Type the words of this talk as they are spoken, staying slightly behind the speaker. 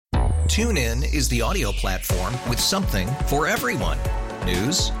TuneIn is the audio platform with something for everyone.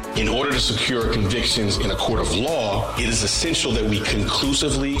 News. In order to secure convictions in a court of law, it is essential that we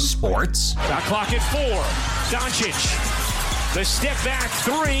conclusively. Sports. Shot clock at 4. Doncic. The step back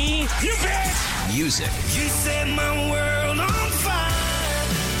 3. You bet. Music. You set my world on fire.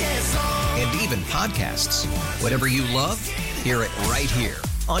 Yes, and even podcasts. Whatever you love, hear it right here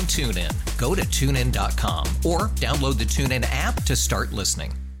on TuneIn. Go to TuneIn.com or download the TuneIn app to start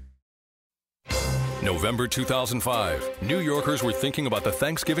listening. November 2005. New Yorkers were thinking about the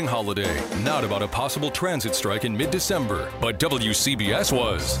Thanksgiving holiday, not about a possible transit strike in mid-December. But WCBS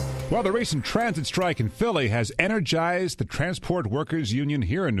was. Well, the recent transit strike in Philly has energized the Transport Workers Union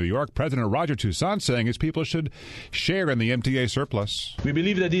here in New York. President Roger Toussaint saying his people should share in the MTA surplus. We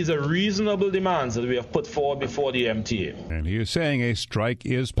believe that these are reasonable demands that we have put forward before the MTA. And he is saying a strike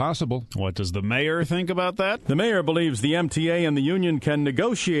is possible. What does the mayor think about that? The mayor believes the MTA and the union can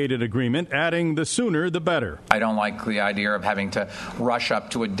negotiate an agreement, adding the sooner the better. I don't like the idea of having to rush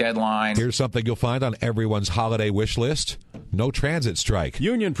up to a deadline. Here's something you'll find on everyone's holiday wish list. No transit strike.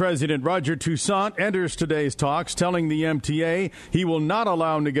 Union President Roger Toussaint enters today's talks, telling the MTA he will not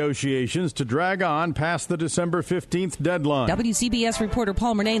allow negotiations to drag on past the December 15th deadline. WCBS reporter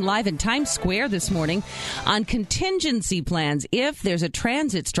Paul Murnane live in Times Square this morning on contingency plans if there's a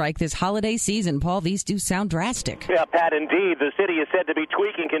transit strike this holiday season. Paul, these do sound drastic. Yeah, Pat, indeed. The city is said to be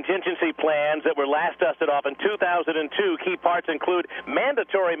tweaking contingency plans that were last dusted off in 2002. Key parts include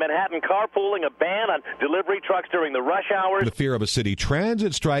mandatory Manhattan carpooling, a ban on delivery trucks during the rush hours. The fear of a city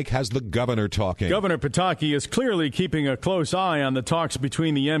transit strike has the governor talking. Governor Pataki is clearly keeping a close eye on the talks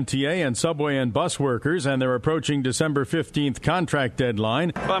between the MTA and subway and bus workers and their approaching December 15th contract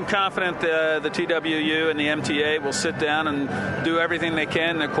deadline. Well, I'm confident the TWU and the MTA will sit down and do everything they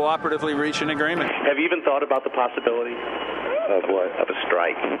can to cooperatively reach an agreement. Have you even thought about the possibility of what? Of a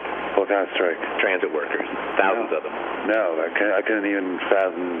strike? What kind of strike? Transit workers. Thousands of them. No, I couldn't even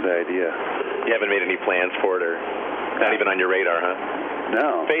fathom the idea. You haven't made any plans for it, or not even on your radar, huh?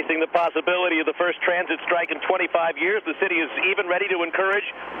 No. Facing the possibility of the first transit strike in 25 years, the city is even ready to encourage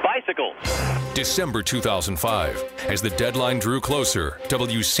bicycles. December 2005. As the deadline drew closer,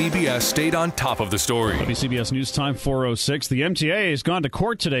 WCBS stayed on top of the story. WCBS News Time 4:06. The MTA has gone to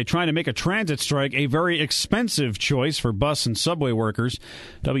court today trying to make a transit strike a very expensive choice for bus and subway workers.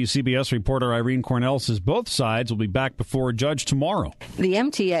 WCBS reporter Irene Cornell says both sides will be back before a judge tomorrow. The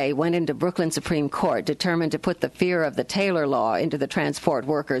MTA went into Brooklyn Supreme Court determined to put the fear of the Taylor Law into the Transport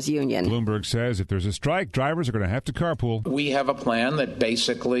Workers Union. Bloomberg says if there's a strike, drivers are going to have to carpool. We have a plan that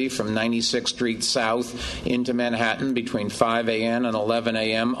basically from 96th Street South into Manhattan between 5 a.m. and 11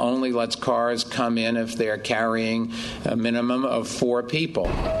 a.m. only lets cars come in if they're carrying a minimum of 4 people.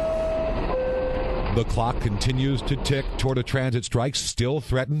 The clock continues to tick toward a transit strike still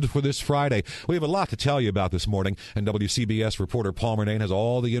threatened for this Friday. We have a lot to tell you about this morning, and WCBS reporter Paul Murnane has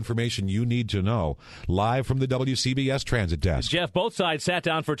all the information you need to know. Live from the WCBS Transit Desk. Jeff, both sides sat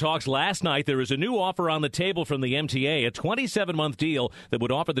down for talks last night. There is a new offer on the table from the MTA, a 27-month deal that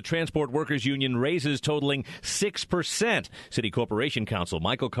would offer the Transport Workers Union raises totaling 6%. City Corporation Counsel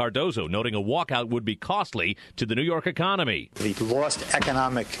Michael Cardozo noting a walkout would be costly to the New York economy. The lost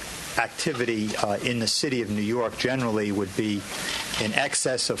economic activity in the city of New York generally would be in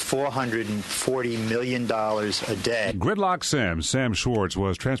excess of $440 million a day. Gridlock Sam Schwartz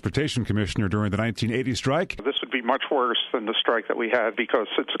was transportation commissioner during the 1980 strike. This would be much worse than the strike that we had because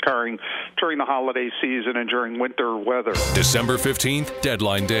it's occurring during the holiday season and during winter weather. December 15th,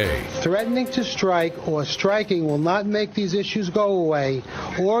 deadline day. Threatening to strike or striking will not make these issues go away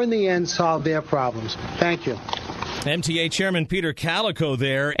or in the end solve their problems. Thank you. MTA Chairman Peter Calico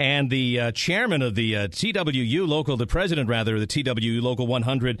there, and the chairman of the the president of the TWU Local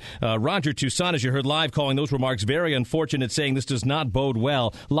 100, Roger Toussaint, as you heard live, calling those remarks very unfortunate, saying this does not bode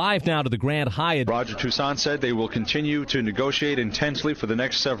well. Live now to the Grand Hyatt. Roger Toussaint said they will continue to negotiate intensely for the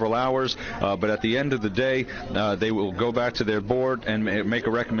next several hours, but at the end of the day, they will go back to their board and make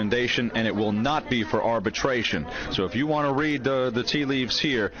a recommendation, and it will not be for arbitration. So if you want to read the tea leaves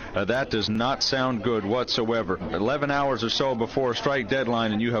here, that does not sound good whatsoever. 11 hours or so before a strike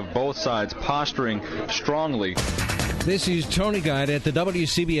deadline, and you have both sides posturing strongly. This is Tony Guide at the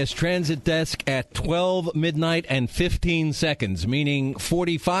WCBS Transit Desk at 12 midnight and 15 seconds, meaning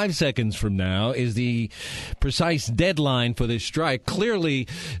 45 seconds from now is the precise deadline for this strike. Clearly,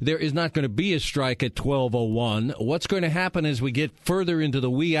 there is not going to be a strike at 12:01. What's going to happen as we get further into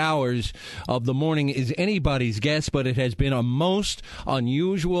the wee hours of the morning is anybody's guess, but it has been a most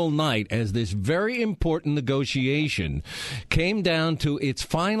unusual night as this very important negotiation came down to its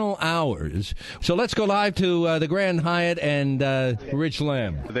final hours. So let's go live to the Grand Hyatt Hyatt and Rich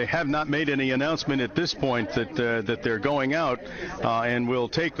Lamb. They have not made any announcement at this point that they're going out, and we'll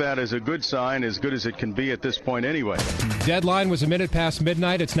take that as a good sign, as good as it can be at this point anyway. Deadline was a minute past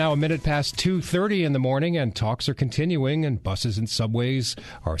midnight. It's now a minute past 2:30 in the morning, and talks are continuing, and buses and subways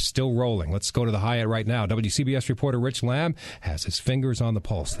are still rolling. Let's go to the Hyatt right now. WCBS reporter Rich Lamb has his fingers on the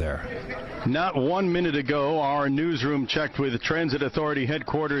pulse there. Not 1 minute ago, our newsroom checked with Transit Authority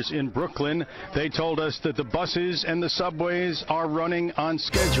headquarters in Brooklyn. They told us that the buses and the subways are running on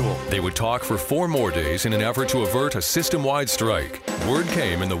schedule. They would talk for 4 more days in an effort to avert a system-wide strike. Word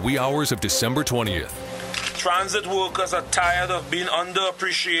came in the wee hours of December 20th. Transit workers are tired of being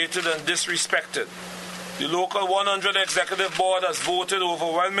underappreciated and disrespected. The Local 100 Executive Board has voted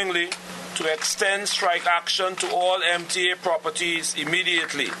overwhelmingly to extend strike action to all MTA properties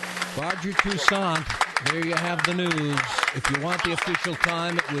immediately. Roger Toussaint, here you have the news. If you want the official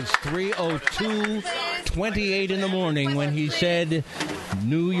time, it was 3:02:28 in the morning when he said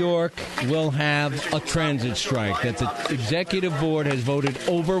New York will have a transit strike, that the executive board has voted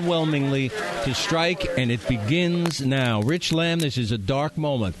overwhelmingly to strike, and it begins now. Rich Lamb, this is a dark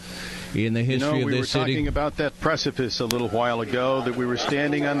moment in the history of this city. We were talking about that precipice a little while ago, that we were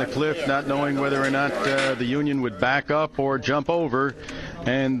standing on the cliff not knowing whether or not the union would back up or jump over,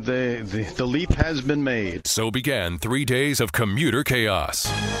 and the leap has been made. So began 3 days of commuter chaos.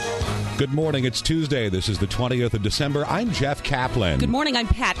 Good morning. It's Tuesday. This is the 20th of December. I'm Jeff Kaplan. Good morning. I'm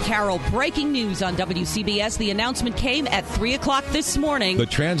Pat Carroll. Breaking news on WCBS. The announcement came at 3 o'clock this morning. The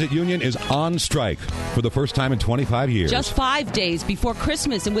transit union is on strike for the first time in 25 years. Just 5 days before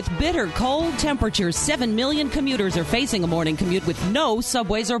Christmas, and with bitter cold temperatures, 7 million commuters are facing a morning commute with no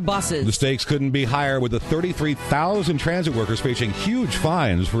subways or buses. The stakes couldn't be higher, with the 33,000 transit workers facing huge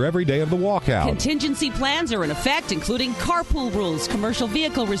fines for every day of the walkout. Contingency plans are in effect, including carpool rules, commercial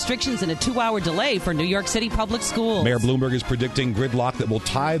vehicle restrictions, and a 2-hour delay for New York City public schools. Mayor Bloomberg is predicting gridlock that will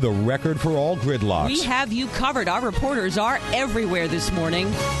tie the record for all gridlocks. We have you covered. Our reporters are everywhere this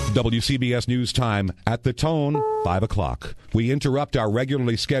morning. WCBS News Time at the tone, 5 o'clock. We interrupt our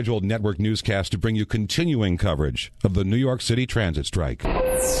regularly scheduled network newscast to bring you continuing coverage of the New York City transit strike.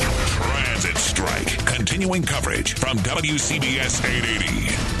 Transit strike. Continuing coverage from WCBS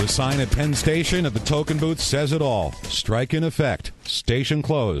 880. The sign at Penn Station at the token booth says it all. Strike in effect. Station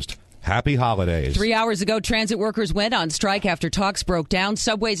closed. Happy holidays. 3 hours ago, transit workers went on strike after talks broke down.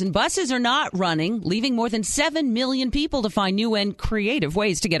 Subways and buses are not running, leaving more than 7 million people to find new and creative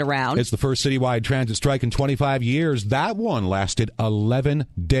ways to get around. It's the first citywide transit strike in 25 years. That one lasted 11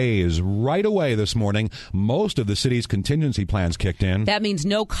 days. Right away this morning, most of the city's contingency plans kicked in. That means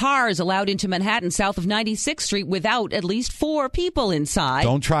no cars allowed into Manhattan south of 96th Street without at least 4 people inside.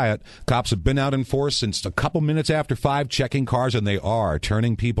 Don't try it. Cops have been out in force since a couple minutes after 5 checking cars, and they are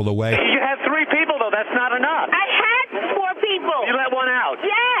turning people away. You had 3 people, though. That's not enough. I had 4 people. You let one out.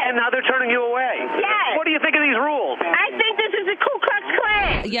 Yes. And now they're turning you away. Yes. What do you think of these rules? I think this is a Ku Klux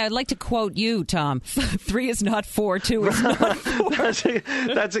Klan. Yeah, I'd like to quote you, Tom. 3 is not 4. 2 is not 4.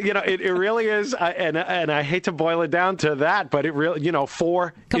 that's it really is. And I hate to boil it down to that, but it really,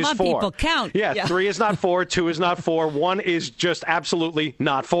 4 Come is on, 4. people, count. Yeah, 3 is not 4. 2 is not 4. 1 is just absolutely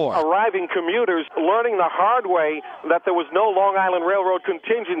not 4. Arriving commuters learning the hard way that there was no Long Island Railroad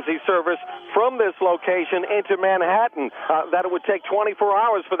contingency service from this location into Manhattan, that it would take 24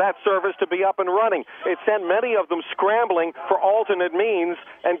 hours for that service to be up and running. It sent many of them scrambling for alternate means,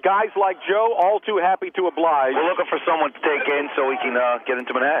 and guys like Joe all too happy to oblige. We're looking for someone to take in so we can get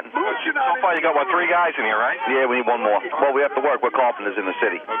into Manhattan. How far? You got, 3 guys in here, right? Yeah, we need 1 more. Well, we have to work. We're carpenters in the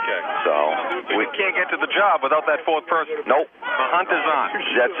city. Okay. So we can't get to the job without that 4th person. Nope. The hunt is on.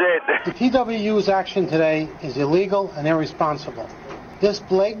 That's it. The TWU's action today is illegal and irresponsible. This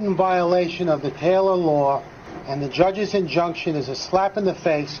blatant violation of the Taylor Law and the judge's injunction is a slap in the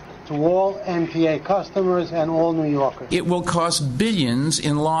face to all MTA customers and all New Yorkers. It will cost billions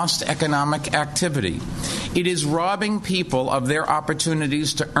in lost economic activity. It is robbing people of their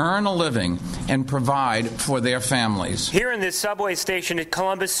opportunities to earn a living and provide for their families. Here in this subway station at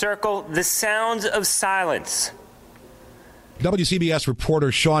Columbus Circle, the sounds of silence. WCBS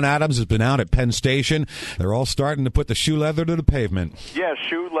reporter Sean Adams has been out at Penn Station. They're all starting to put the shoe leather to the pavement. Yeah,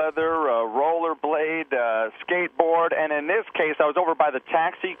 shoe leather, rollerblade, skateboard, and in this case, I was over by the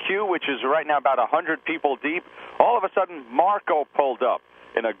taxi queue, which is right now about 100 people deep. All of a sudden, Marco pulled up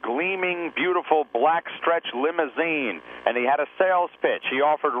in a gleaming, beautiful black stretch limousine, and he had a sales pitch. He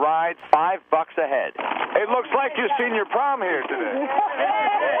offered rides $5 a head. It looks like you've seen your prom here today.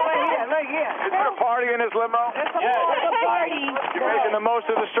 Look here. Is there a party in this limo? It's a party. You're making the most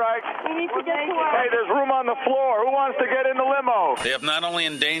of the strike? We need to get to Hey, there's room on the floor. Who wants to get in the limo? They have not only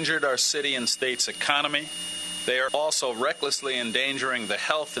endangered our city and state's economy, They are also recklessly endangering the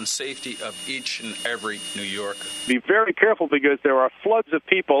health and safety of each and every New Yorker. Be very careful because there are floods of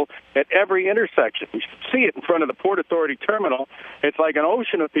people at every intersection. You should see it in front of the Port Authority terminal. It's like an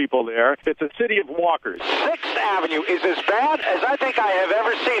ocean of people there. It's a city of walkers. 6th Avenue is as bad as I think I have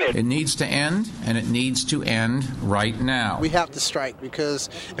ever seen it. It needs to end, and it needs to end right now. We have to strike because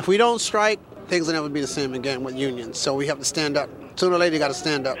if we don't strike, things will never be the same again with unions. So we have to stand up. Sooner or later, you got to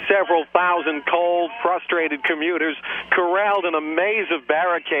stand up. Several thousand cold, frustrated commuters corralled in a maze of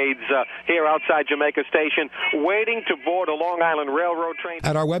barricades here outside Jamaica Station, waiting to board a Long Island Railroad train.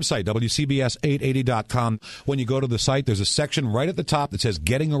 At our website, WCBS880.com, when you go to the site, there's a section right at the top that says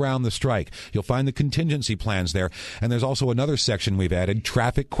Getting Around the Strike. You'll find the contingency plans there. And there's also another section we've added,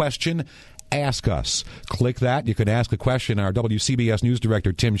 Traffic Question. Ask Us. Click that. You can ask a question. Our WCBS News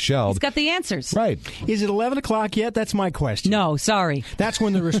Director, Tim Sheld. He's got the answers. Right. Is it 11 o'clock yet? That's my question. No, sorry. That's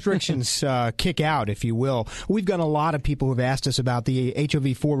when the restrictions kick out, if you will. We've got a lot of people who've asked us about the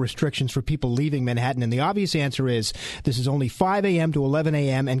HOV4 restrictions for people leaving Manhattan, and the obvious answer is this is only 5 a.m. to 11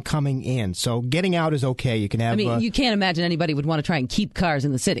 a.m. and coming in. So getting out is okay. You can have... you can't imagine anybody would want to try and keep cars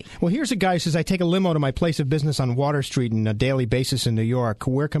in the city. Well, here's a guy who says, I take a limo to my place of business on Water Street on a daily basis in New York.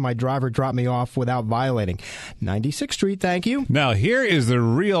 Where can my driver drop me off without violating? 96th Street, thank you. Now, here is the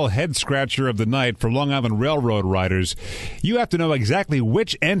real head-scratcher of the night for Long Island Railroad riders. You have to know exactly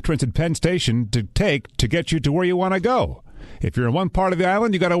which entrance at Penn Station to take to get you to where you want to go. If you're in one part of the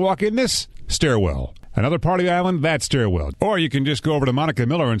island, you got to walk in this stairwell. Another part of the island, that stairwell. Or you can just go over to Monica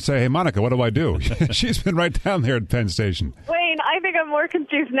Miller and say, hey, Monica, what do I do? She's been right down there at Penn Station. Wayne, I think I'm more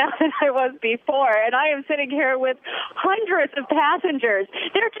confused now than I was before, and I am sitting here with hundreds of passengers.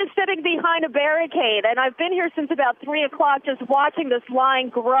 They're just sitting behind a barricade, and I've been here since about 3 o'clock just watching this line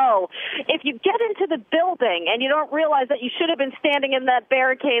grow. If you get into the building and you don't realize that you should have been standing in that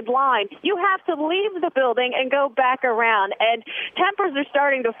barricade line, you have to leave the building and go back around, and tempers are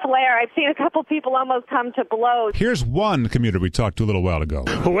starting to flare. I've seen a couple people almost come to blows. Here's one commuter we talked to a little while ago.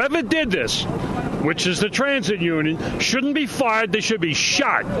 Whoever did this, which is the transit union, shouldn't be fired. They should be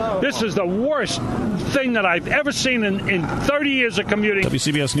shot. This is the worst thing that I've ever seen in 30 years of commuting.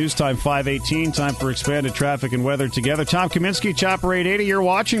 WCBS News Time 5:18. Time for expanded traffic and weather together. Tom Kaminsky, Chopper 880. You're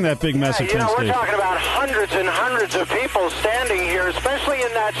watching that big mess at Penn Station. We're talking about hundreds and hundreds of people standing here, especially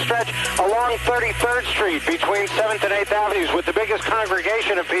in that stretch along 33rd Street between 7th and 8th Avenues, with the biggest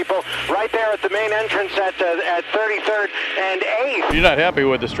congregation of people right there at the main entrance at 33rd and 8th. You're not happy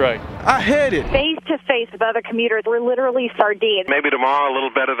with the strike? I hate it. Face to face with other commuters, we're literally sardines. Maybe tomorrow a little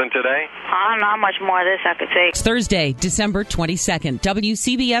better than today? I don't know how much more of this I could take. It's Thursday, December 22nd.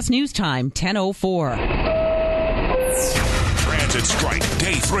 WCBS News Time, 10:04. Transit strike,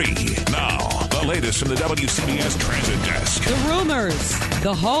 day 3. Now, the latest from the WCBS Transit Desk. The rumors,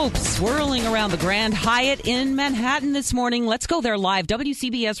 the hopes swirling around the Grand Hyatt in Manhattan this morning. Let's go there live.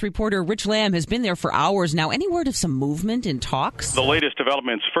 WCBS reporter Rich Lamb has been there for hours now. Any word of some movement in talks? The latest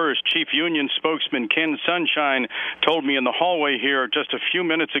developments first. Chief Union spokesman Ken Sunshine told me in the hallway here just a few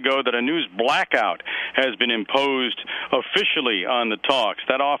minutes ago that a news blackout has been imposed officially on the talks.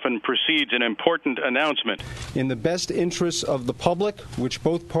 That often precedes an important announcement. In the best interests of the public, which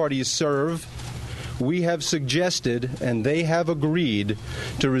both parties serve, we have suggested, and they have agreed,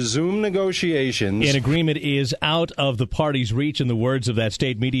 to resume negotiations. An agreement is out of the parties' reach, in the words of that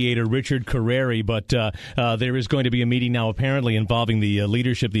state mediator, Richard Carreri, but there is going to be a meeting now, apparently, involving the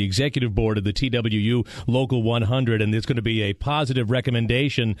leadership, the executive board of the TWU Local 100, and there's going to be a positive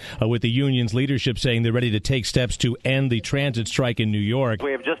recommendation with the union's leadership saying they're ready to take steps to end the transit strike in New York.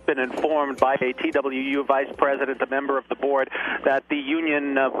 We have just been informed by a TWU vice president, a member of the board, that the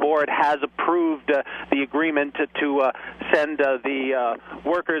union board has approved the agreement to send the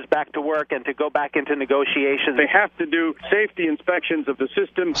workers back to work and to go back into negotiations. They have to do safety inspections of the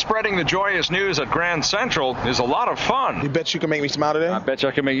system. Spreading the joyous news at Grand Central is a lot of fun. You bet you can make me smile today? I bet you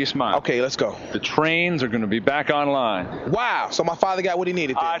I can make you smile. Okay, let's go. The trains are going to be back online. Wow, so my father got what he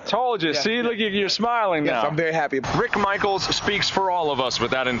needed there. I told you. Yeah. See, look, you're smiling now. Yes, I'm very happy. Rick Michaels speaks for all of us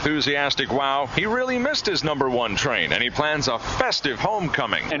with that enthusiastic wow. He really missed his number 1 train, and he plans a festive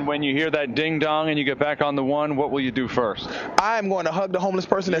homecoming. And when you hear that ding-dong and you get back on the 1, what will you do first? I'm going to hug the homeless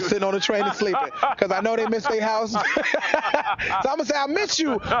person that's sitting on the train and sleeping, because I know they miss their house. So I'm going to say, I miss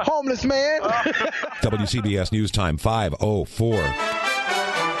you, homeless man. WCBS News Time 5:04.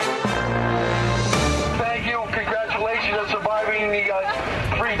 Thank you. Congratulations on surviving the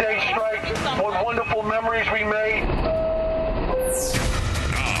 3-day strike. What wonderful memories we made.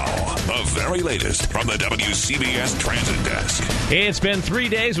 Now, the very latest from the WCBS Transit Desk. It's been 3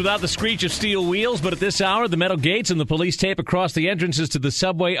 days without the screech of steel wheels, but at this hour, the metal gates and the police tape across the entrances to the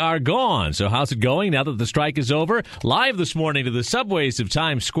subway are gone. So how's it going now that the strike is over? Live this morning to the subways of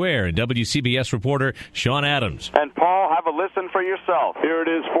Times Square, and WCBS reporter Sean Adams. And Paul, have a listen for yourself. Here it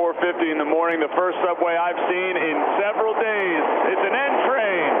is, 4:50 in the morning, the first subway I've seen in several days. It's an N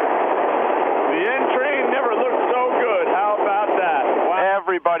train. The N train never looked so good. How about that? Wow.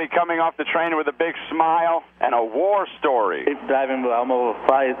 Everybody coming off the train with a big smile and a war story. Keep driving with almost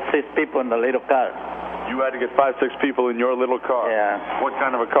 5-6 people in the little car. You had to get 5-6 people in your little car? Yeah. What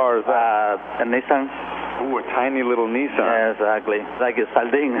kind of a car is that? A Nissan. Ooh, a tiny little Nissan. Yeah, exactly. Like a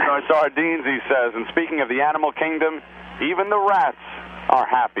sardine. Sardines, he says. And speaking of the animal kingdom, even the rats are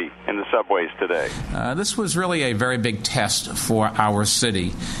happy in the subways today. This was really a very big test for our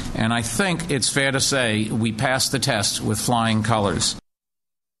city, and I think it's fair to say we passed the test with flying colors.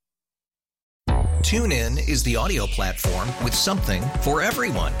 TuneIn is the audio platform with something for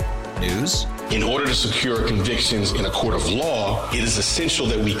everyone. News. In order to secure convictions in a court of law, it is essential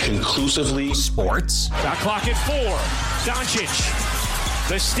that we conclusively. Sports. Shot clock at 4. Doncic.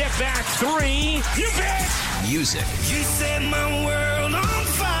 The step back 3. You bet. Music. You set my world on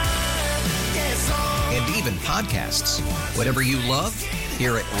fire. Yes, and even podcasts. Whatever you love,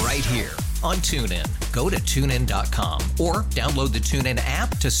 hear it right here on TuneIn. Go to TuneIn.com or download the TuneIn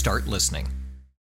app to start listening.